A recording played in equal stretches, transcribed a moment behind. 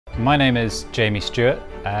My name is Jamie Stewart.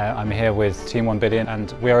 I'm here with Team 1 Billion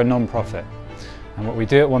and we are a non-profit. And what we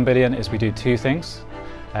do at 1 Billion is we do two things.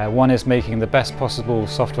 One is making the best possible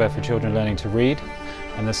software for children learning to read.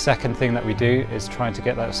 And the second thing that we do is trying to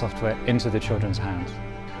get that software into the children's hands.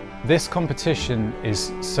 This competition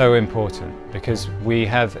is so important because we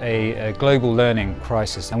have a global learning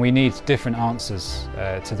crisis and we need different answers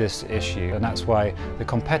to this issue, and that's why the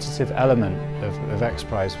competitive element of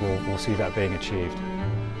XPRIZE will see that being achieved.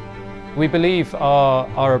 We believe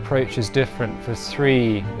our approach is different for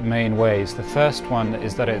three main ways. The first one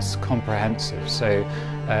is that it's comprehensive, so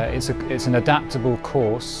it's an adaptable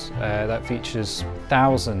course that features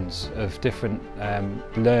thousands of different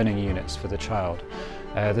learning units for the child.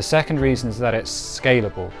 The second reason is that it's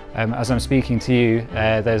scalable. As I'm speaking to you,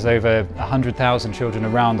 there's over 100,000 children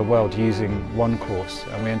around the world using one course,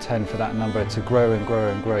 and we intend for that number to grow and grow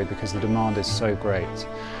and grow because the demand is so great.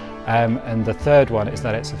 And the third one is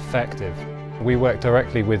that it's effective. We work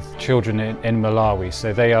directly with children in Malawi,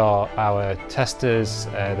 so they are our testers,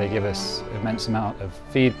 they give us an immense amount of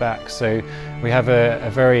feedback, so we have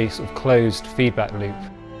a very sort of closed feedback loop.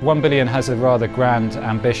 1 Billion has a rather grand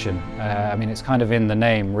ambition. I mean, it's kind of in the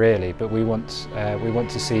name really, but we want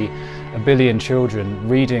to see 1 billion children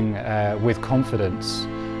reading with confidence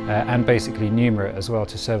and basically numerate as well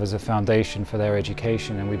to serve as a foundation for their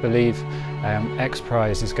education. And we believe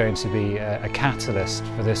XPRIZE is going to be a catalyst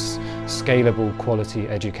for this scalable quality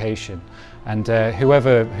education. And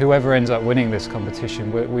whoever ends up winning this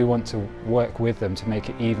competition, we want to work with them to make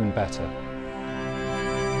it even better.